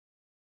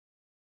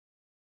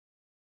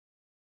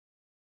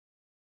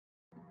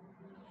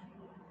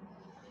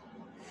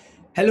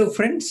Hello,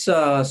 friends.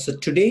 So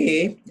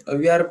today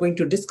we are going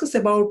to discuss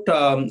about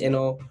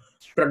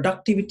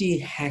productivity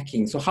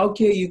hacking. So how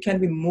you can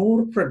be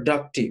more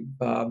productive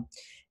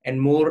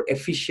and more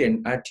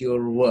efficient at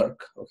your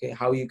work. Okay,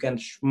 how you can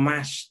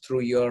smash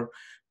through your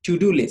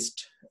to-do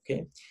list.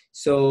 Okay,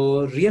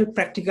 so real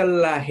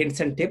practical hints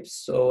and tips.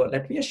 So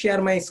let me just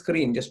share my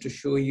screen just to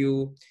show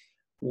you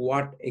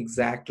what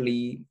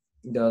exactly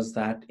does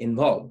that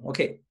involve.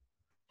 Okay,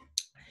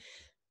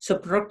 so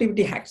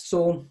productivity hacks.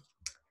 So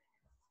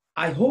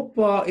I hope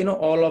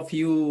all of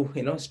you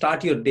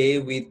start your day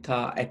with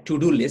a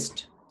to-do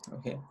list.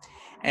 Okay,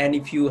 and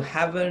if you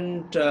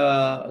haven't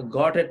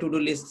got a to-do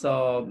list,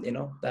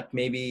 that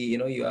maybe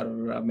you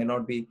are may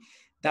not be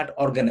that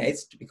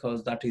organized,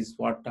 because that is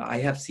what I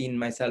have seen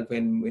myself.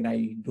 When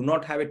I do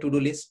not have a to-do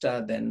list,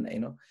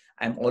 then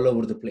I'm all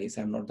over the place.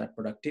 I'm not that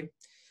productive.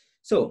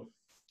 So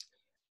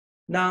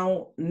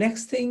now,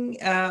 next thing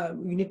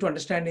we need to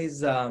understand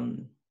is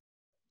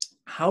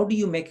how do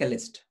you make a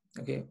list.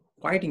 Okay,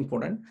 quite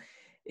important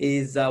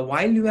is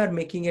while you are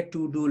making a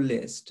to-do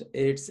list,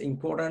 it's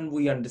important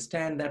we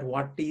understand that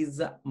what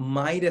is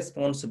my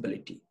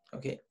responsibility.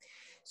 Okay,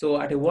 so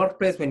at a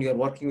workplace, when you are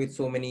working with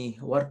so many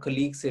work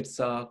colleagues, it's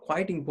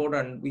quite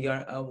important we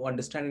are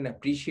understand and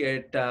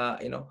appreciate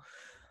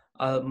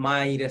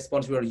my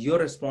responsibility or your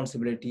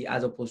responsibility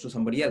as opposed to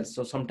somebody else.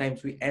 So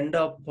sometimes we end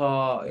up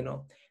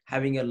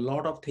having a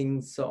lot of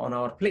things on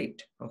our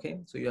plate.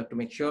 Okay, so you have to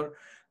make sure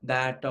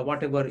that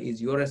whatever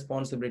is your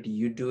responsibility,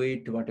 you do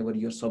it. Whatever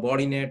your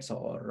subordinates,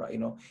 or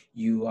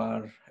you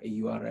are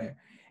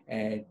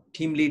a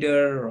team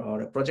leader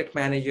or a project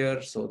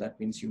manager, so that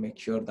means you make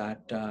sure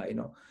that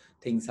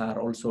things are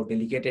also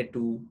delegated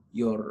to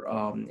your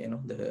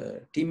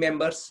the team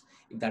members,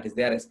 if that is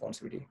their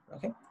responsibility.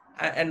 Okay,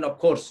 and of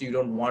course you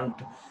don't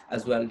want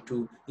as well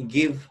to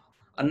give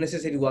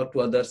unnecessary work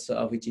to others,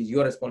 which is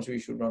your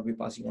responsibility. You should not be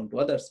passing on to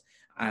others,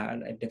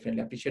 and I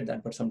definitely appreciate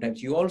that. But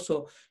sometimes you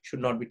also should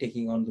not be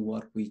taking on the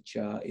work which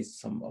is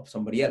some of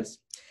somebody else.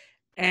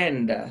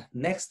 And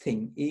next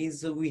thing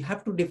is we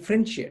have to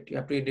differentiate. You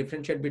have to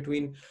differentiate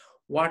between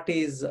what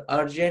is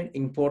urgent,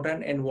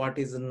 important, and what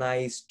is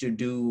nice to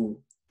do.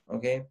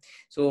 Okay,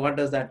 so what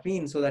does that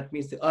mean? So that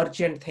means the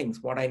urgent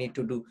things, what I need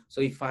to do.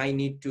 So if I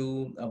need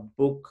to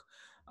book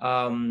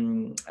a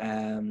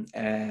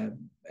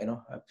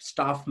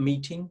staff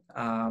meeting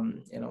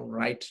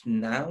right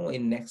now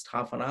in next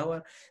half an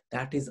hour,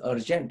 that is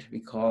urgent,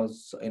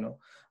 because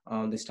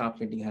the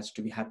staff meeting has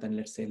to be happen,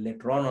 let's say,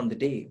 later on the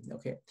day.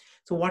 Okay,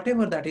 so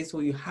whatever that is,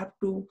 so you have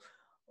to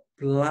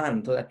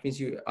plan. So that means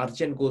you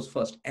urgent goes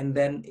first, and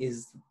then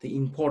is the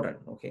important.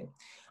 Okay,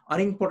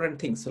 unimportant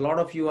things, a lot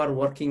of you are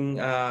working,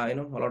 a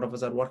lot of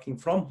us are working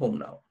from home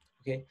now.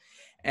 Okay,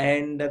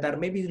 and there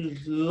may be a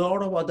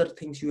lot of other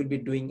things you will be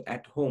doing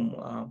at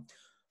home,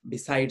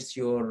 besides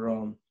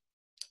your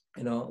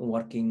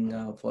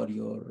working for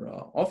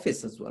your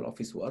office as well,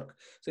 office work.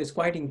 So it's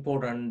quite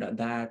important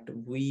that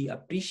we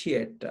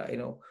appreciate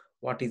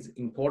what is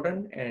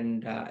important,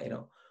 and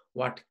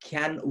what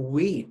can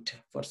wait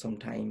for some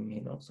time,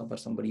 so for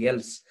somebody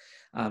else.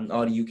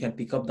 Or you can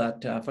pick up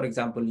that, for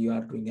example, you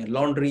are doing a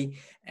laundry,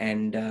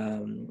 and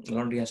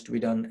laundry has to be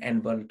done,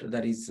 and but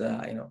there is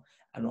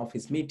an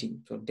office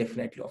meeting, so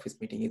definitely office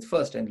meeting is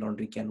first and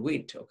laundry can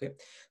wait. Okay,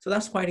 so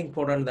that's quite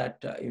important that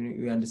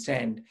you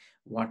understand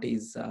what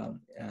is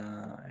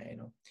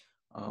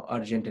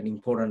urgent and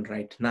important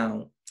right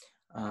now.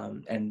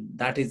 And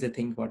that is the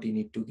thing what you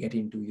need to get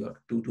into your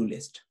to-do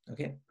list.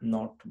 Okay,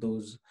 not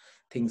those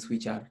things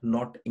which are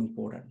not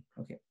important.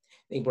 Okay,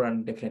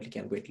 important definitely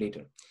can wait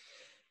later.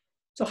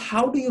 So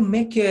how do you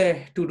make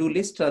a to-do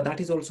list? That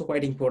is also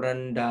quite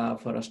important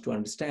for us to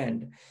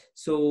understand.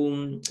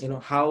 So,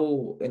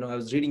 how, I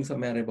was reading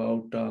somewhere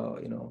about,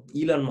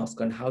 Elon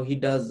Musk, and how he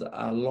does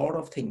a lot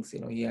of things.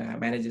 He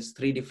manages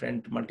three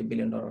different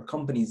multi-billion-dollar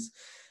companies.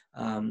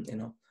 Um, you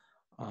know,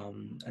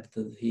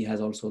 he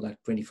has also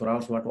that 24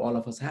 hours, what all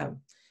of us have.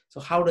 So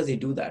how does he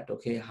do that?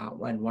 Okay, how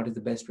and what is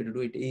the best way to do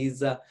it?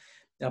 Is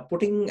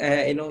putting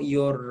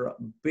your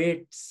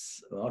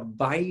bits or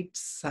bite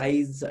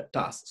size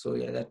tasks. So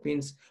yeah, that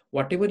means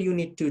whatever you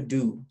need to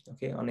do,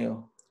 okay, on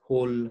a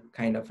whole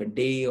kind of a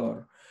day,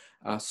 or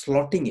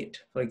slotting it.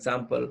 For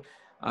example,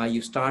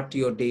 you start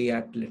your day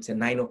at, let's say,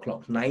 9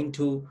 o'clock, 9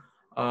 to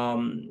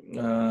um,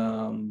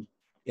 um,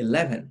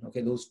 11. Okay,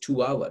 those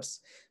 2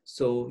 hours.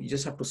 So you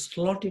just have to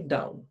slot it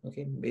down,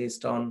 okay,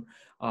 based on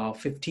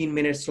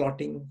 15-minute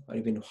slotting, or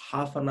even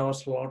half an hour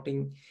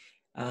slotting.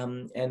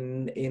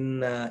 And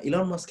in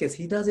Elon Musk case,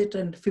 he does it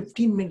in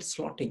 15-minute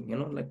slotting,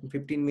 like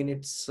 15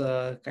 minutes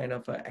kind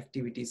of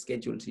activity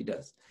schedules he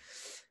does.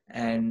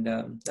 And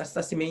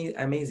that's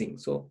amazing.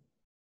 So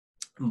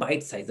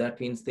bite size, that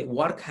means the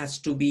work has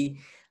to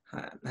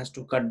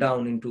cut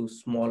down into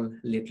small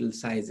little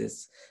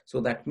sizes.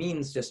 So that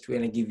means, just to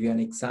give you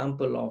an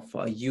example of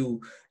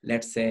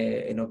let's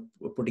say,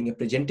 putting a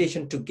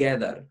presentation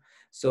together.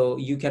 So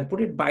you can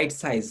put it bite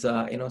size,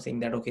 saying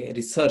that, okay,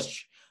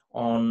 research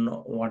on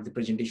what the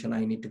presentation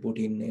I need to put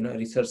in,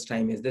 research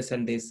time is this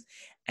and this.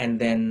 And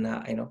then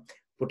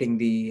putting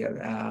the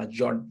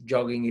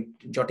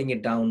jotting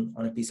it down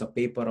on a piece of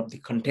paper of the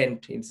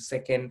content in the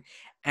second,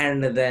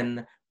 and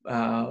then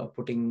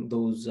putting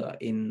those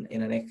in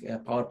a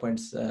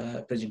PowerPoint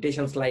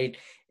presentation slide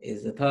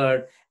is the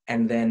third,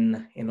 and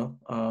then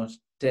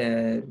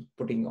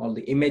putting all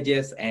the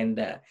images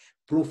and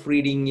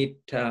proofreading it,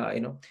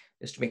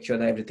 just to make sure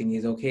that everything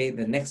is okay.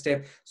 The next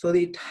step, so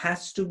it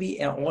has to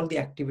be all the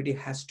activity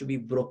has to be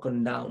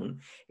broken down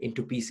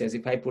into pieces.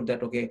 If I put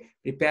that, okay,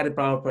 prepare a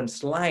PowerPoint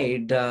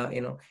slide,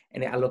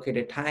 and allocate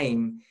a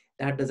time,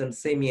 that doesn't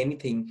say me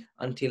anything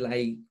until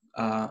I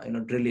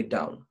drill it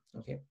down.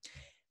 Okay.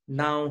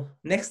 Now,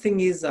 next thing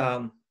is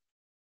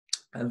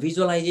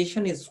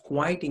visualization is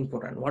quite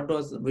important. What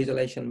does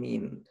visualization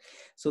mean?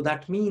 So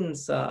that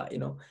means,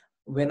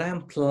 when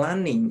I'm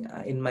planning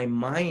in my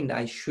mind,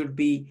 I should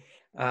be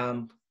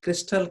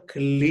crystal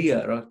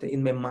clear. Or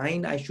in my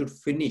mind, I should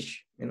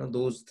finish,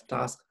 those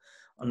tasks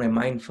on my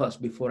mind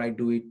first before I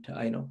do it,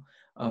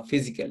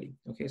 physically.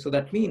 Okay, so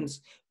that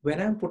means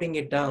when I'm putting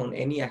it down,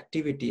 any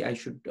activity, I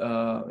should,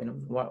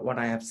 what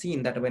I have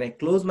seen, that when I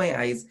close my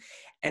eyes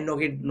and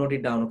note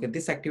it down, okay,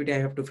 this activity I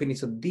have to finish.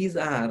 So these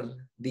are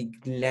the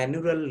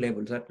granular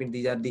levels. That means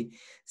these are the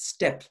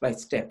steps by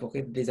step.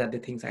 Okay, these are the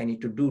things I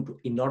need to do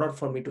in order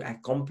for me to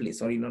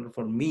accomplish, or in order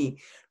for me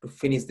to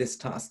finish this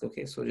task.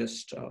 Okay, so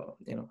just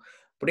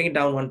putting it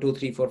down 1, 2,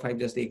 3, 4, 5,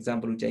 just the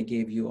example which I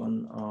gave you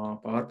on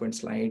PowerPoint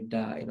slide,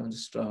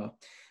 just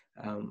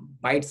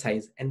bite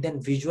size, and then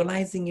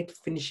visualizing it,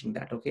 finishing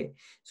that. Okay,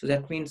 so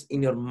that means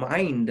in your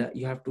mind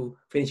you have to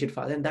finish it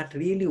fast, and that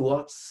really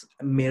works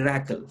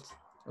miracles.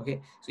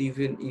 Okay, so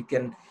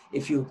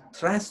if you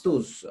thrash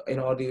those,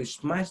 or you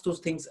smash those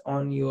things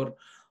on your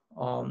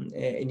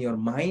in your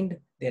mind,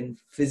 then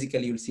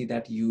physically you'll see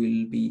that you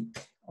will be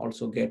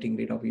also getting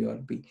rid of, you will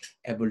be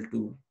able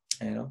to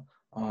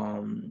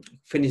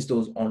finish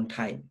those on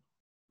time.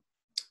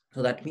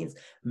 So that means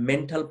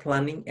mental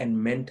planning and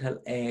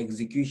mental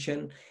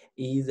execution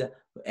is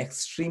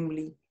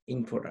extremely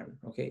important.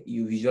 Okay,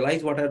 you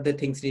visualize what are the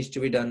things needs to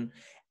be done,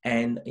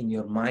 and in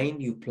your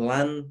mind you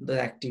plan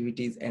the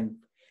activities, and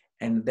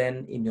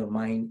then in your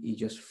mind you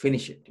just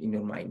finish it in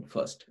your mind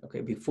first.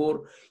 Okay,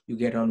 before you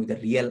get on with the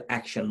real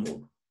action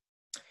mode.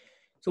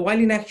 So while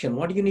in action,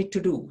 what do you need to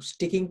do?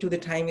 Sticking to the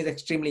time is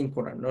extremely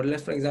important. Now,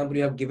 let's, for example,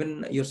 you have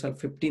given yourself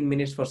 15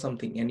 minutes for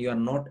something and you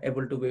are not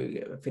able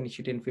to finish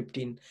it in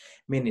 15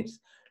 minutes.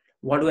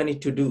 What do I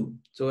need to do?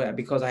 So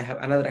because I have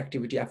another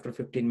activity after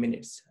 15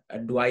 minutes,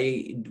 do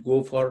I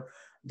go for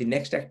the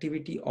next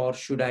activity, or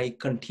should I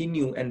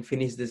continue and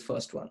finish this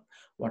first one?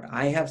 What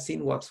I have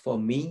seen works for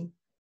me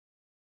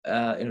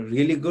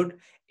really good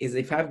is,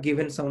 if I've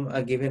given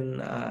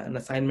an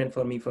assignment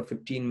for me for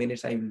 15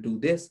 minutes, I will do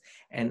this,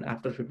 and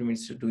after 15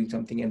 minutes of doing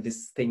something, and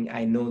this thing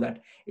I know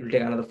that it will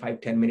take another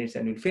 5-10 minutes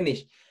and we'll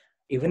finish.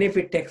 Even if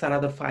it takes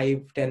another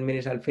 5-10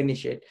 minutes, I'll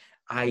finish it.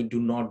 I do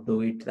not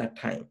do it that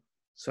time.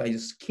 So I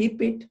just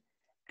keep it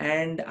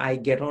and I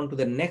get on to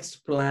the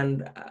next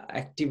planned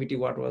activity,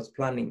 what I was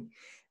planning,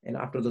 and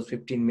after those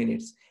 15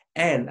 minutes,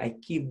 and I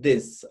keep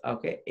this,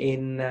 okay,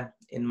 in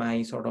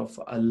my sort of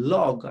a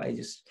log. I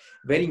just,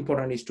 very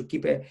important is to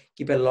keep a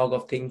log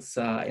of things,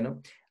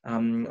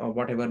 or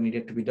whatever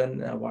needed to be done,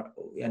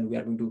 and we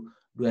are going to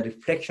do a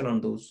reflection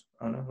on those.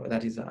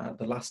 That is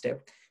the last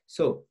step.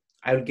 So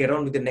I will get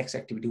on with the next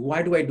activity.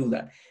 Why do I do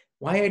that?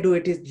 Why I do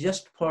it is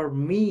just for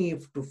me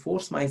to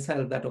force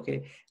myself that,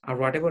 okay,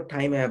 whatever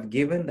time I have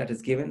given, that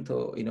is given.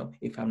 So,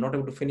 if I'm not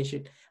able to finish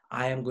it,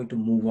 I am going to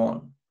move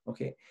on.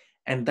 Okay.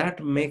 And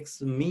that makes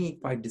me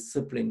quite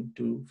disciplined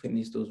to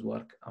finish those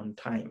work on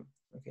time.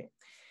 Okay.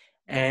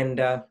 And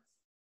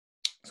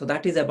so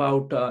that is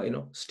about,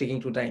 sticking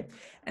to time.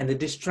 And the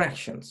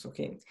distractions.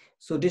 Okay.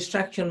 So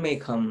distraction may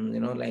come,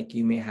 like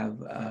you may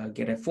have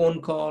get a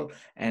phone call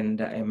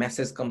and a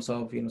message comes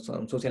off,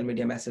 some social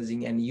media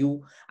messaging, and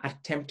you are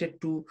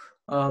tempted to,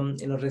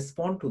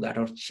 respond to that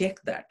or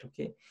check that.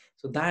 Okay.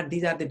 So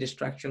these are the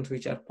distractions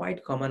which are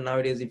quite common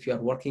nowadays. If you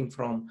are working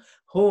from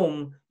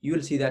home, you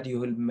will see that you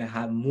will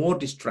have more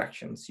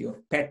distractions.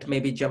 Your pet may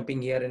be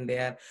jumping here and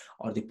there,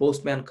 or the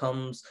postman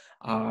comes,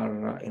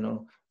 or,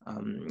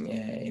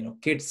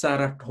 kids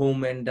are at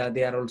home and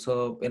they are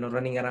also,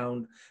 running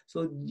around.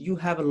 So you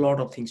have a lot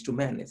of things to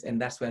manage, and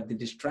that's where the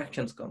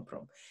distractions come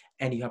from.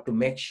 And you have to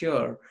make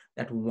sure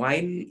that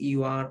while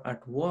you are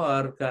at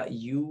work,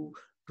 you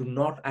do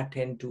not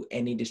attend to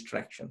any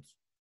distractions.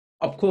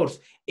 Of course,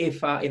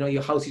 if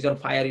your house is on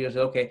fire, you say,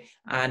 okay,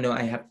 no,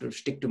 I have to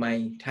stick to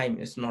my time.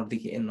 It's not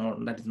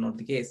that is not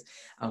the case.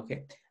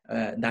 Okay,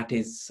 that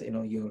is,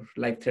 your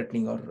life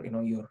threatening, or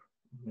your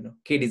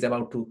kid is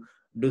about to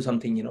do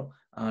something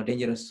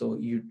dangerous, so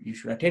you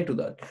should attend to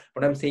that.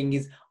 What I'm saying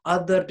is,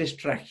 other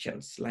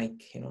distractions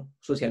like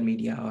social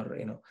media,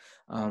 or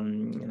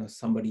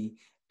somebody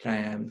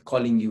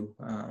calling you,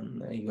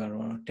 you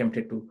are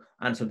tempted to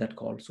answer that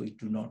call, so you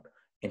do not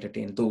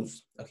entertain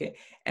those. Okay.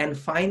 And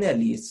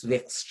finally, it's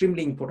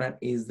extremely important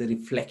is the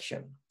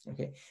reflection.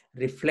 Okay.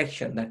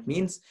 Reflection, that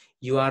means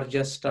you are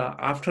just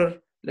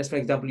after let's for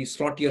example, you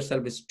slot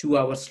yourself as 2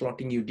 hours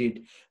slotting you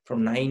did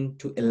from 9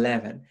 to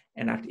 11,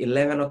 and at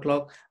 11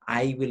 o'clock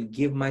I will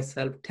give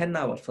myself 10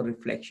 hours for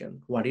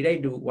reflection. What did I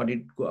do? What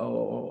did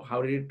go?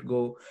 How did it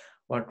go?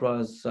 What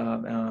was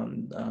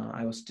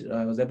I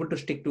was able to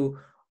stick to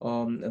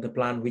the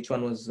plan? Which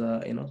one was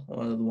the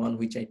one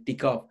which I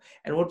tick off,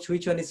 and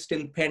which one is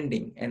still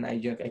pending, and I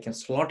can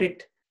slot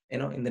it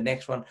in the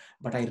next one.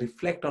 But I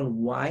reflect on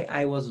why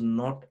I was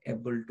not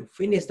able to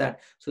finish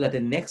that, so that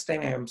the next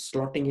time I am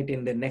slotting it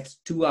in the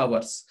next 2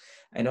 hours,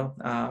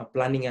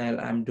 planning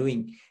I'm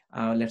doing,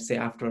 let's say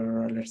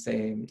after, let's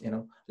say,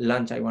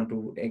 lunch, I want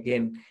to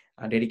again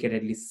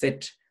dedicatedly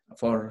sit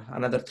for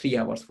another 3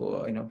 hours,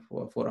 for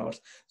 4 hours.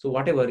 So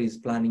whatever is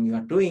planning you are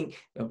doing,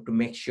 you have to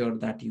make sure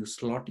that you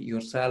slot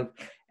yourself,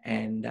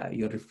 and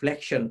your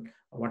reflection,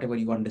 whatever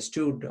you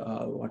understood,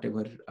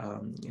 whatever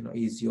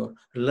is your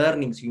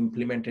learnings, you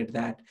implemented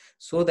that,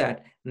 so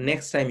that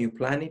next time you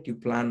plan it, you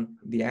plan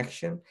the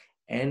action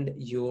and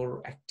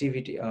your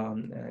activity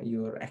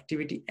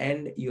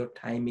and your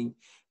timing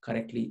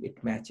correctly,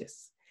 it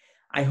matches.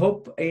 I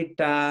hope it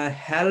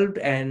helped,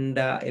 and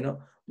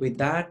with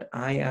that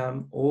I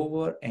am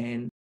over, and